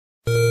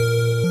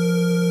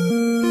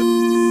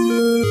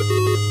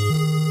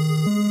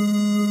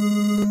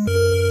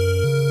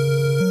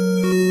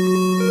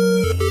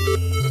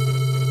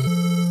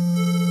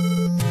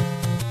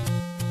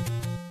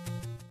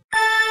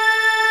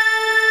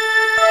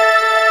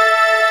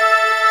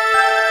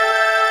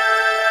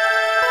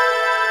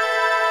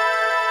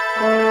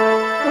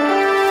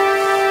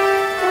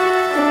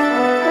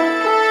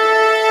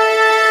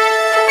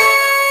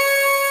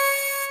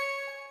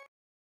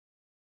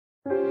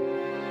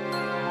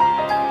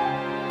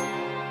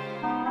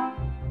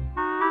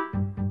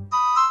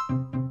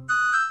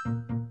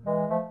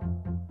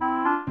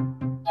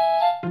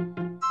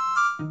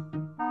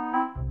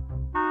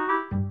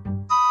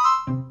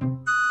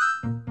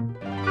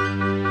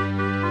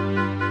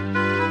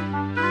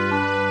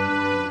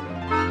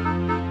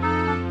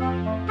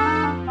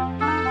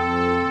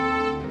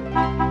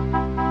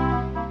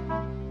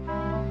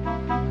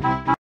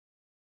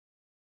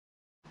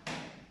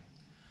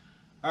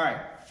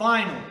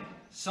Finally,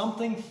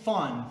 something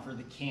fun for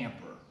the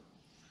camper.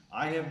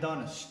 I have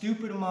done a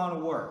stupid amount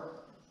of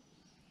work.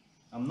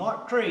 I'm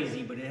not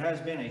crazy, but it has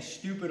been a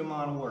stupid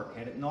amount of work.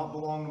 Had it not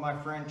belonged to my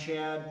friend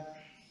Chad,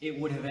 it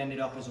would have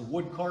ended up as a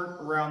wood cart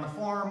around the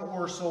farm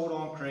or sold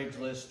on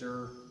Craigslist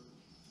or,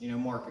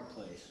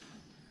 marketplace.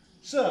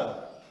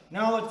 So,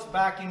 now that it's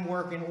back in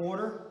working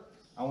order,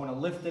 I want to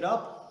lift it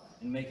up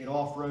and make it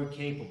off-road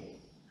capable.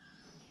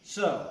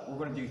 So, we're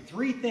going to do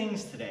 3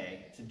 things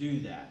today to do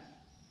that.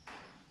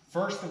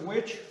 First of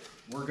which,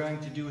 we're going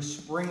to do a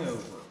spring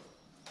over.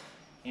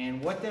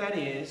 And what that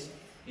is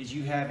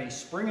you have a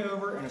spring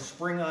over and a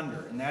spring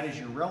under, and that is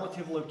your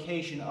relative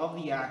location of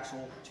the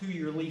axle to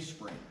your leaf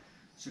spring.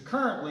 So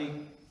currently,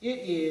 it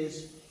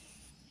is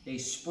a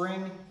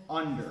spring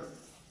under,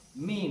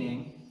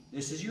 meaning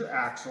this is your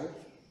axle,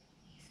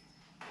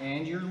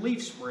 and your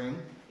leaf spring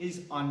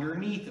is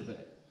underneath of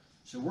it.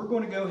 So we're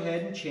going to go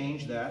ahead and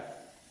change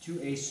that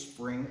to a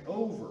spring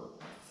over,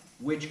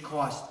 which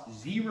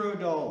costs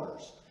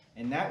 $0.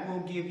 And that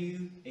will give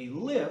you a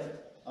lift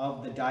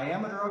of the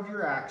diameter of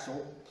your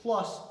axle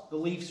plus the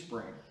leaf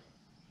spring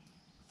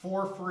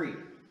for free.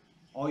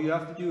 All you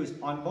have to do is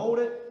unbolt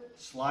it,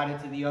 slide it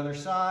to the other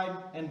side,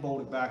 and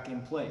bolt it back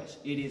in place.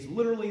 It is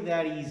literally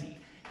that easy.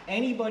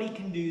 Anybody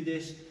can do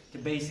this to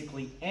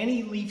basically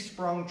any leaf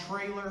sprung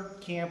trailer,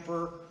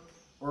 camper,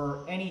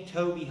 or any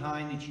tow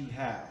behind that you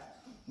have.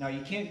 Now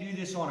you can't do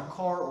this on a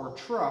car or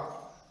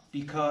truck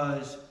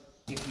because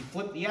if you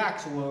flip the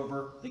axle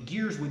over, the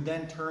gears would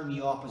then turn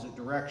the opposite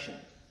direction.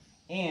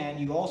 And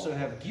you also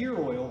have gear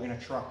oil in a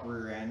truck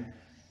rear end,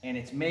 and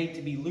it's made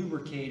to be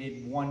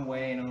lubricated one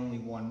way and only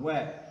one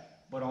way.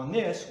 But on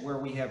this, where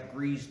we have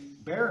greased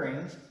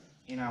bearings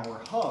in our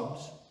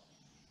hubs,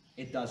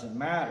 it doesn't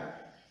matter.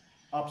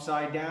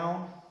 Upside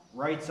down,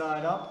 right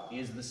side up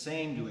is the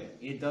same to it.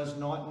 It does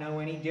not know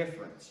any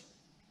difference.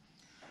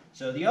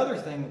 So the other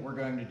thing that we're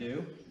going to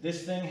do,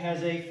 this thing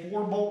has a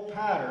 4-bolt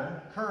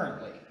pattern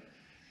currently,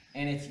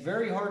 and it's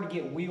very hard to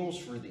get wheels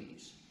for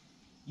these.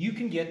 You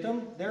can get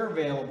them, they're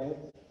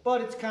available,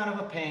 but it's kind of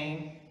a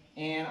pain,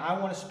 and I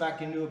want to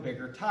spec into a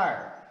bigger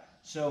tire.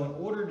 So in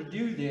order to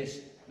do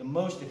this the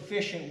most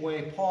efficient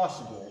way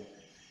possible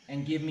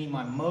and give me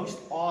my most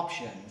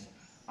options,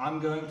 I'm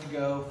going to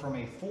go from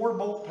a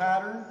 4-bolt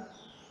pattern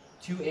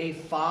to a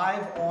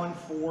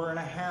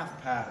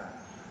 5-on-4.5 pattern,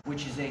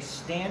 which is a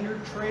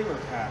standard trailer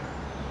pattern.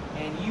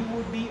 And you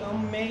would be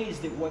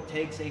amazed at what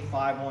takes a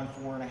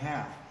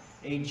 5-on-4.5.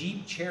 A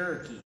Jeep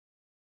Cherokee,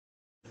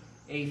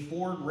 a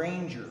Ford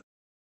Ranger,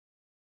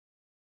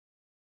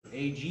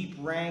 a Jeep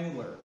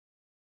Wrangler.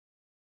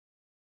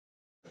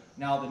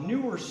 Now the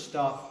newer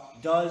stuff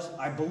does,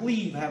 I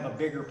believe, have a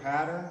bigger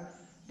pattern,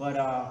 but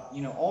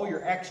all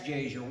your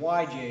XJs, your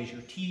YJs,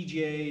 your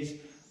TJs,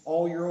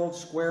 all your old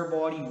square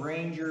body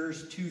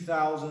Rangers,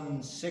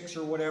 2006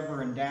 or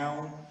whatever and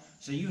down.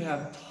 So you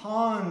have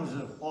tons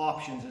of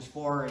options as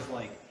far as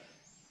like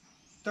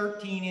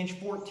 13-inch,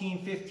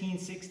 14, 15,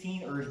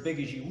 16, or as big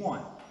as you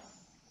want.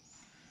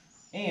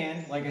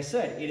 And like I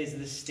said, it is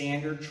the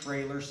standard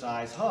trailer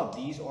size hub.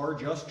 These are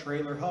just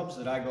trailer hubs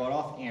that I got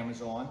off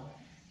Amazon.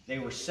 They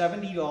were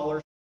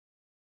 $70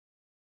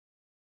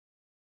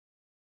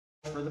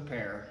 for the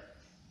pair.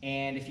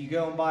 And if you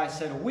go and buy a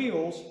set of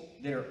wheels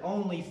that are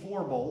only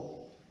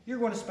 4-bolt, you're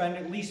going to spend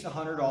at least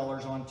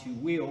 $100 on 2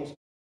 wheels.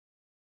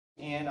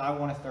 And I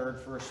want a third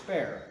for a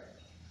spare.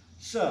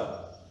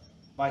 So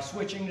by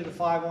switching to the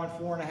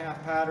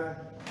 5-on-4.5 pattern,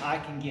 I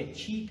can get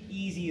cheap,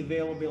 easy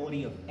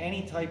availability of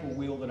any type of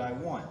wheel that I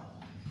want.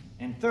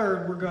 And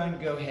third, we're going to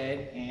go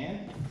ahead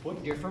and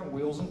put different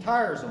wheels and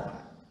tires on it.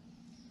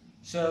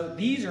 So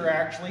these are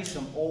actually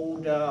some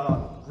old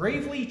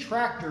Gravely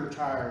tractor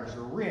tires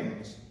or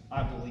rims,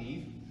 I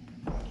believe.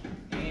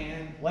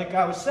 And like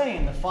I was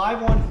saying, the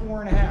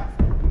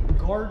 5-on-4.5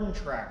 garden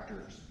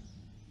tractors.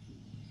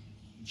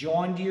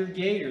 John Deere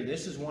Gator.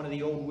 This is one of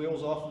the old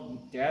wheels off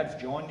of Dad's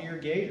John Deere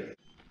Gator.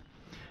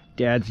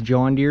 Dad's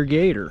John Deere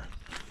Gator.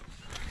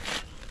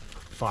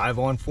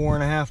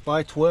 5-on-4.5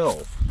 by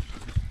 12.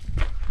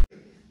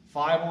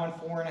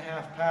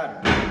 5-on-4.5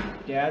 pattern.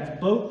 Dad's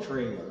boat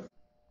trailer.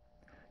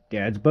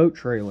 Dad's boat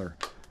trailer.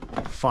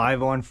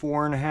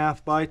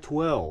 5-on-4.5 by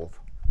 12.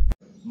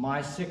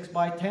 My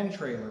 6x10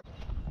 trailer.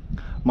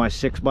 My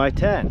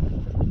 6x10.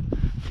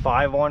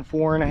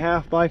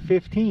 5-on-4.5 by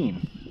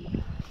 15.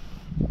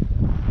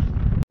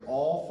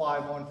 All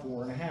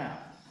 5-on-4.5.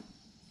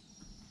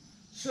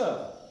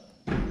 So,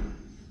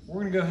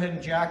 we're going to go ahead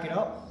and jack it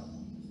up,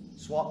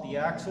 swap the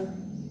axle,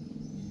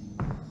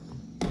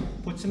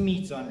 put some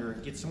meats under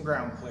it, get some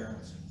ground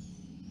clearance.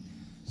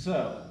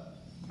 So,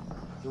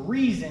 the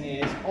reason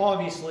is,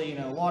 obviously,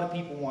 a lot of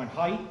people want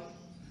height,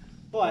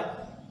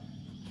 but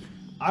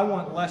I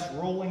want less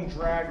rolling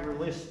drag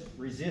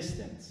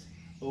resistance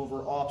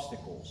over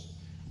obstacles.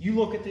 You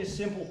look at this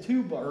simple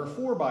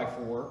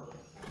 4x4,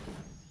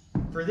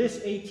 for this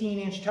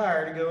 18-inch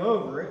tire to go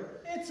over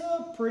it, it's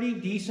a pretty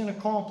decent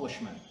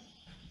accomplishment.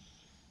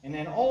 And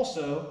then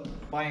also,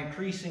 by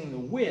increasing the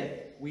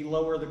width, we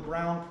lower the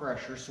ground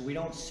pressure so we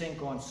don't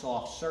sink on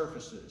soft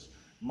surfaces.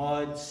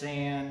 mud,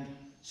 sand,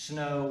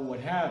 snow, what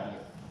have you.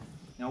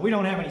 Now we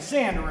don't have any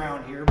sand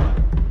around here, but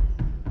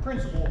the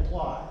principle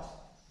applies.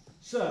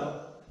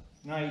 So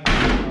now you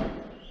can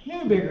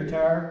new bigger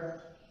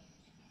tire,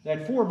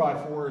 that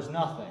 4x4 is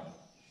nothing.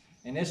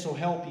 And this will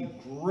help you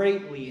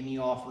greatly in the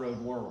off-road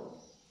world.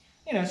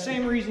 You know,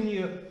 same reason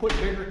you put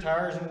bigger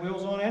tires and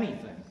wheels on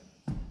anything.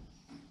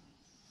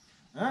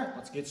 All right,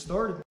 let's get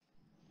started.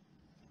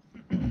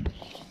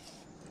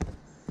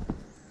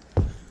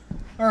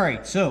 All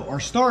right, so our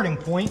starting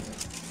point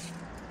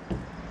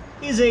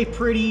is a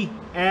pretty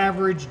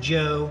average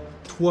Joe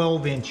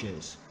 12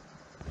 inches.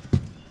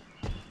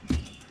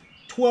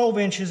 12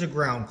 inches of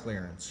ground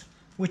clearance,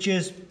 which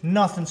is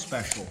nothing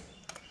special.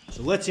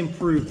 So let's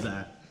improve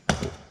that.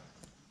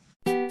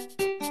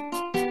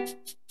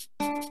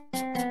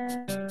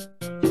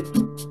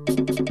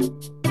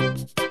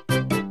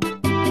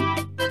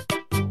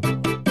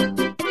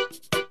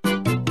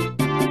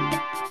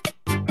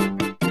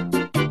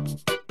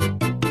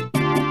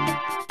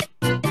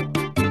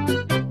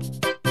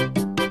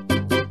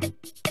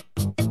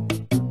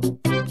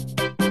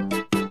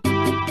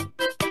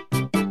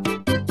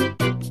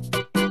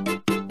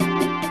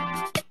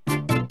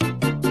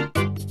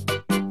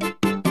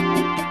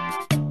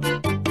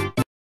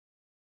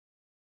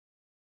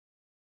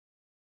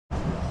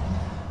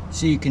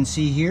 So you can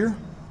see here,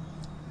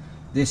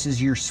 this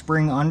is your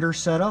spring under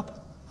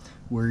setup,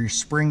 where your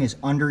spring is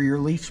under your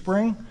leaf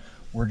spring.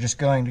 We're just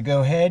going to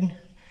go ahead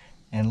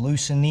and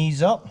loosen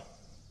these up,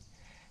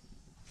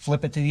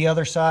 flip it to the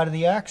other side of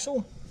the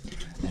axle,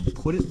 and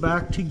put it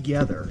back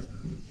together.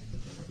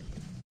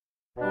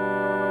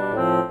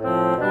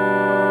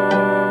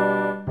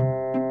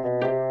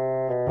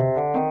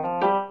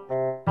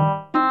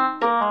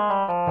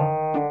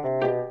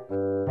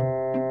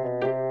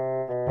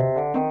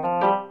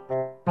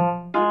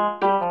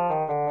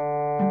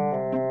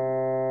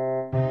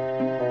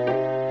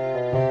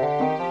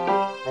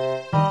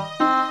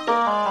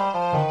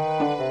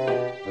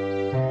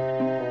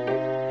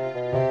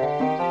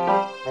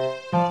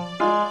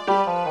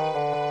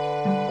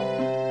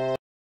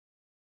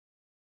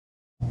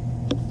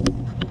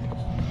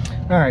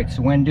 Alright,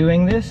 so when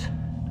doing this,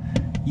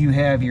 you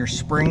have your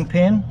spring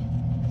pin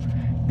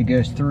that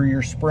goes through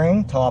your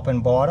spring, top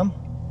and bottom.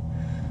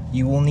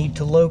 You will need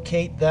to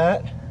locate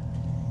that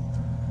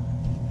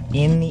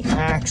in the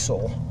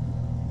axle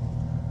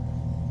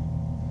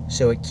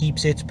so it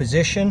keeps its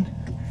position,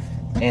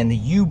 and the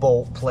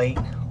U-bolt plate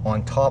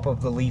on top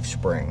of the leaf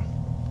spring.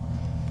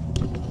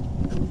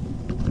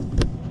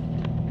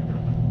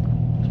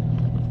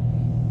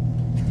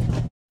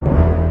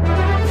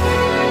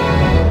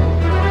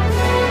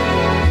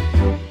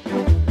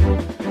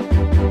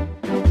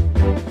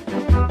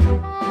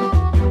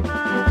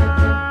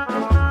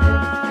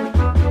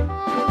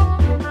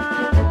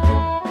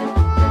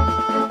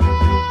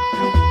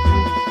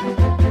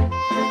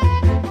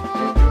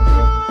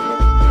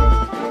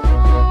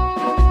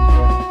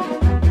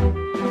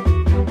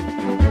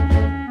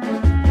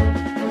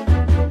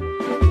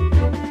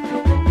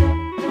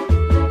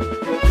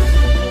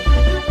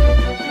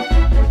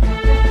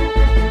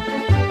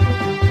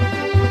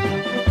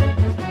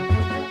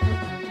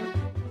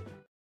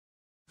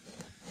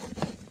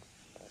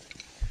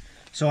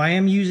 So I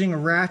am using a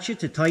ratchet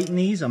to tighten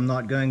these. I'm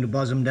not going to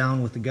buzz them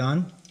down with the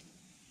gun.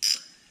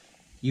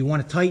 You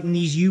want to tighten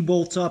these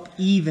U-bolts up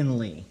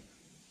evenly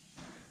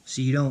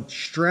so you don't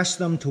stress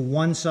them to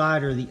one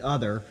side or the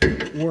other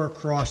or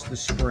across the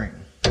spring.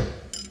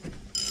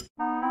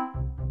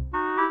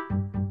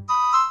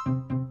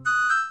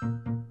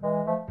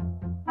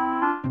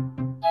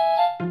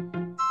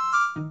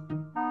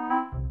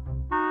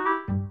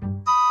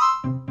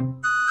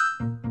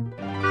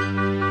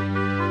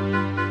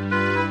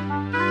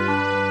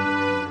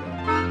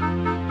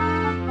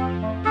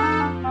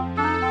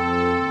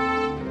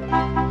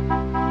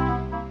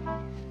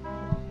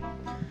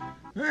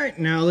 Alright,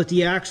 now that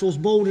the axle's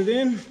bolted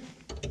in,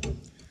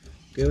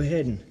 go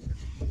ahead and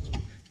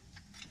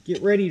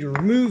get ready to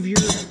remove your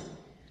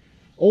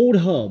old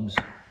hubs.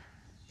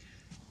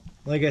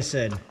 Like I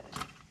said,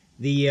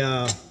 the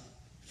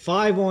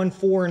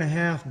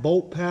 5-on-4.5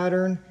 bolt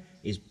pattern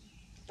is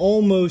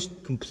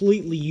almost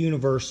completely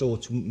universal.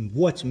 It's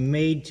what's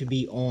made to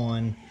be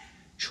on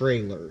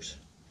trailers.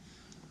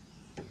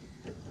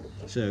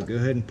 So go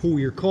ahead and pull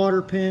your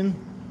cotter pin.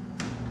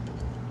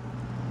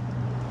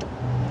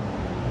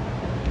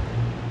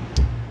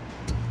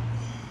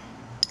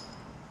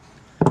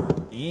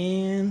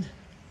 And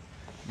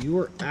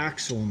your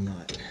axle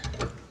nut.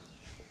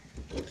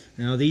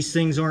 Now these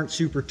things aren't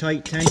super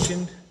tight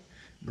tensioned.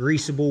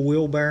 Greasable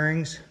wheel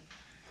bearings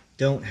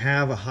don't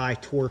have a high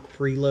torque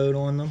preload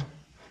on them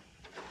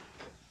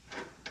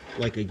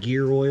like a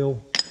gear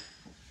oil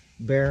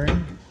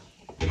bearing.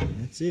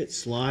 That's it.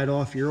 Slide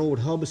off your old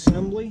hub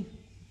assembly.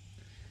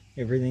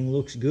 Everything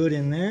looks good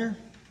in there.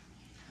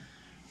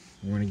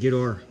 We're going to get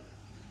our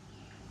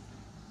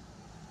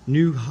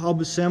new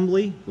hub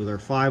assembly with our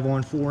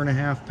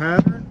 5-on-4.5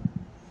 pattern,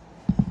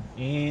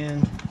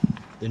 and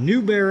the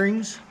new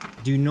bearings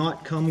do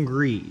not come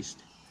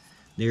greased.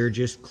 They're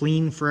just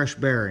clean, fresh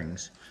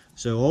bearings.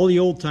 So all the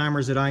old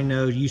timers that I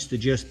know used to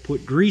just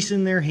put grease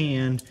in their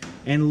hand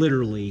and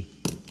literally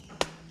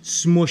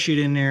smush it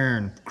in there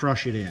and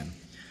crush it in.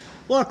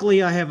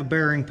 Luckily, I have a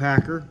bearing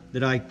packer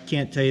that I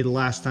can't tell you the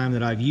last time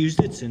that I've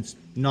used it, since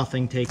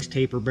nothing takes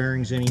taper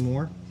bearings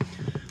anymore.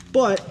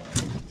 But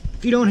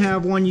if you don't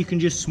have one, you can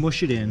just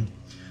smush it in.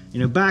 You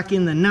know, back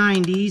in the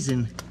 90s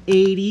and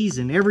 80s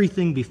and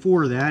everything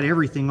before that,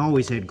 everything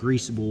always had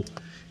greasable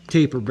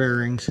taper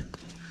bearings.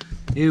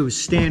 It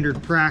was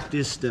standard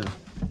practice to,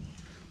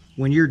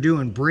 when you're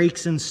doing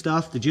brakes and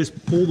stuff, to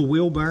just pull the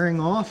wheel bearing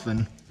off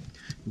and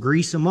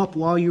grease them up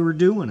while you were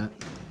doing it.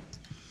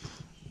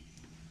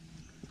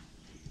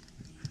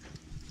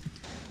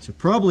 So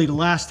probably the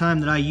last time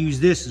that I used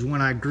this is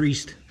when I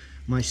greased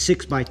my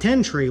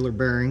 6x10 trailer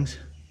bearings,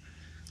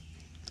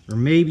 or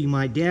maybe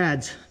my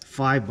dad's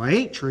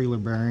 5x8 trailer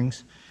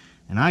bearings,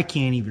 and I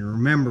can't even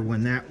remember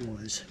when that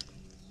was.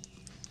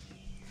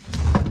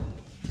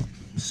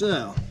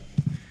 So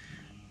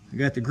I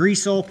got the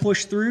grease all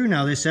pushed through.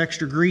 Now this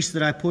extra grease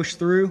that I pushed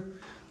through,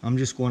 I'm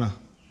just going to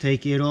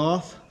take it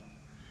off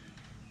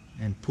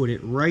and put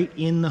it right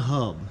in the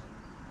hub.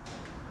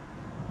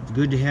 It's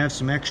good to have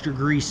some extra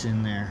grease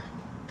in there.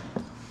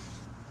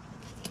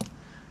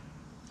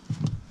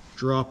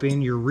 Drop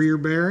in your rear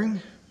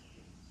bearing.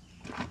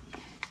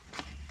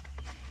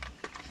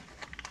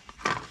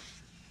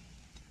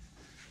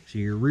 So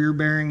your rear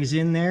bearing is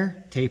in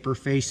there, taper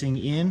facing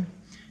in,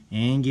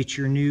 and get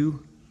your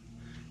new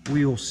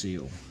wheel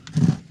seal.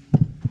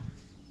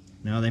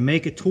 Now they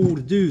make a tool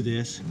to do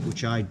this,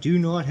 which I do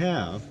not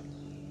have.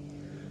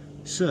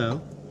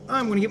 So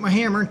I'm going to get my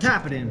hammer and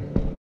tap it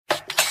in.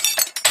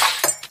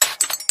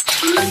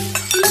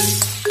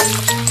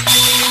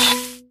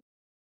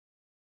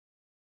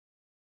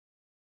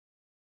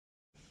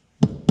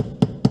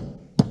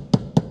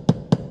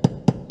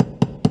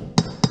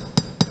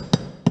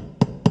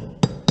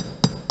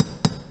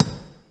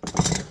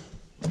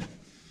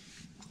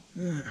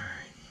 Alright.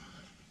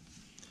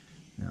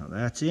 Now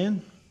that's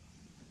in.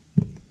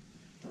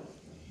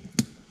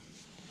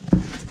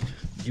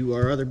 Do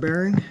our other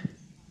bearing.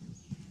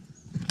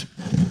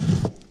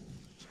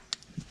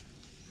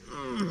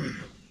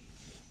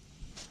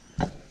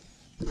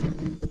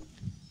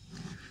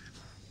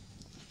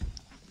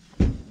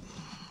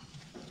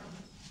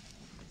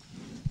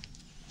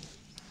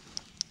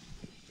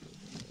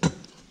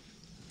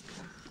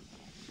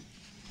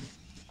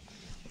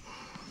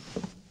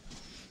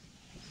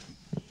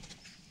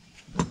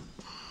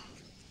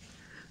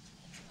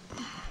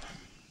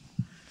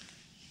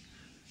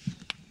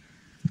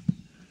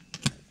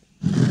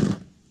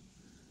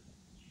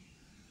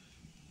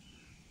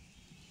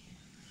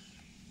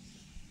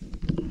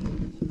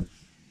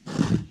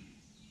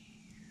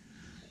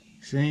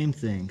 Same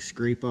thing,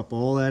 scrape up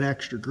all that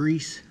extra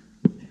grease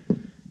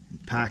and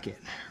pack it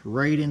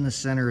right in the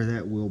center of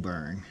that wheel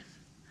bearing,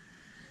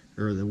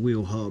 or the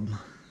wheel hub.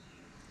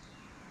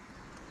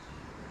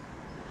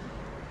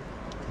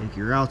 Take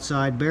your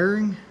outside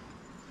bearing,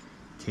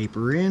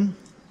 taper in,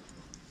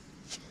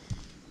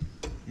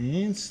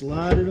 and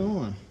slide it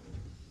on.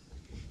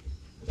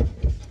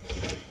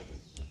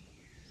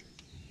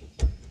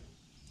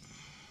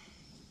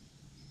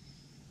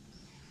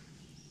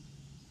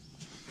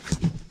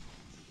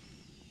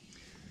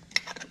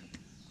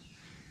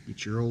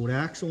 Get your old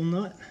axle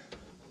nut.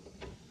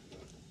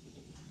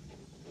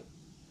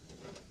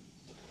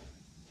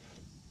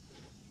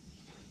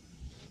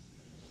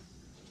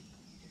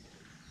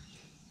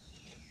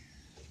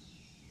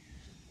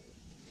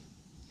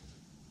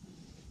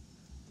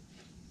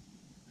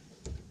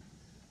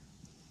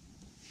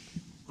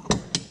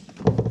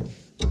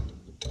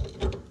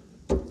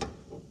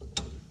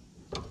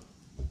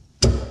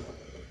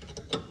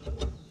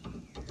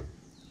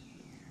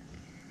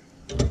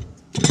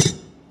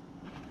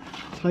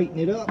 Tighten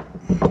it up.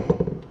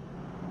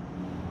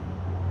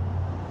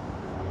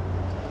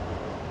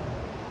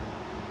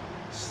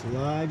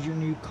 Slide your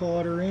new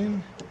cotter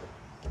in.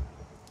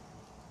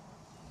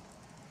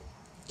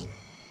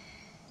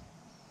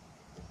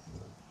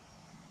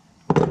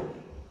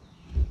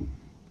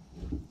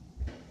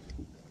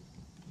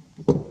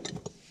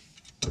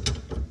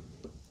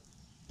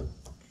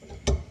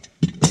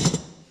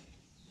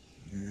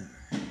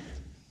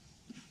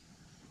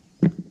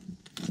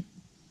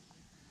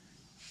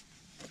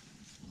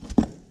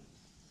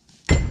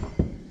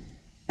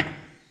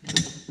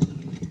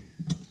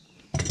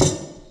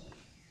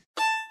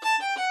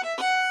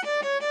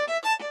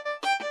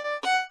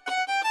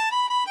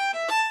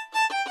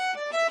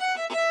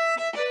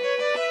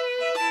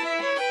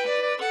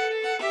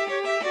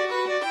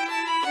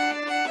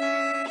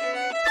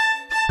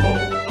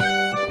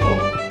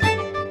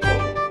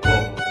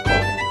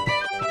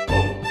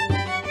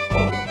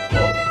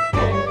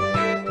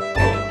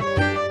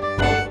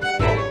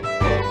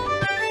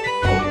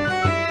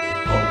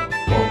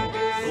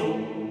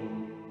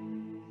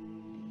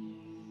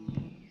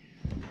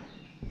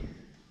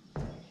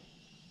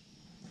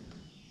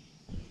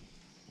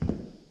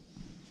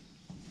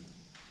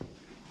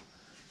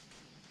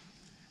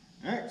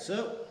 Alright,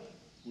 so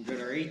We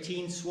got our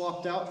 18s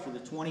swapped out for the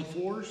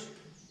 24s.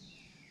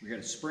 We got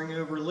a spring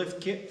over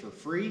lift kit for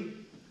free.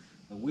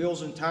 The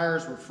wheels and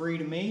tires were free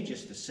to me,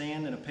 just a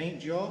sand and a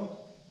paint job.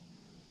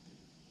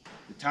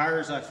 The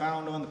tires I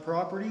found on the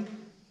property,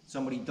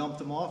 somebody dumped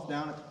them off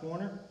down at the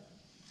corner.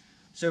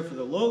 So for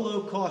the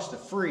low cost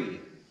of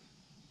free,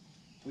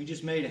 we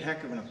just made a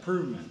heck of an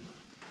improvement.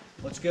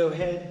 Let's go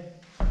ahead.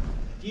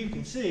 You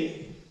can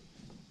see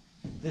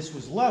this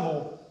was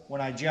level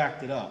when I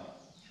jacked it up.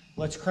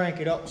 Let's crank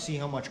it up and see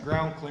how much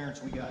ground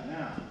clearance we got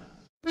now.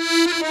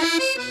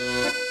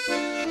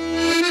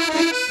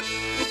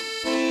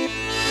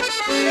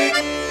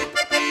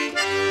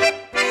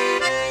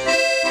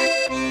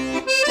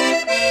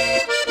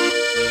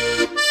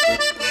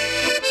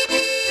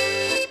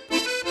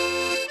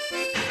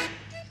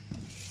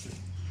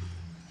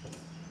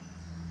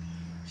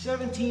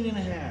 17 and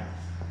a half.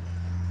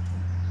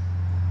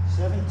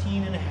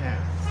 17 and a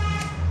half.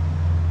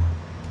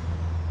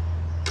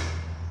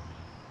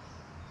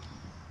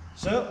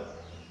 So,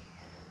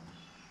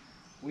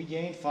 we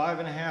gained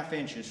 5.5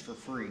 inches for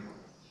free.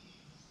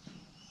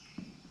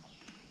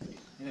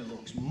 And it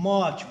looks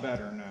much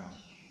better now.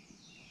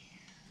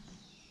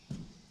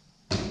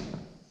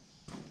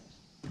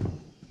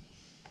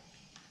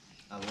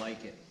 I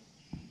like it.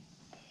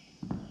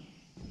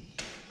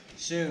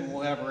 Soon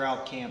we'll have her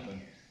out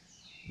camping.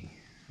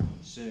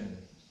 Soon.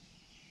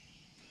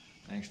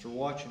 Thanks for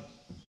watching.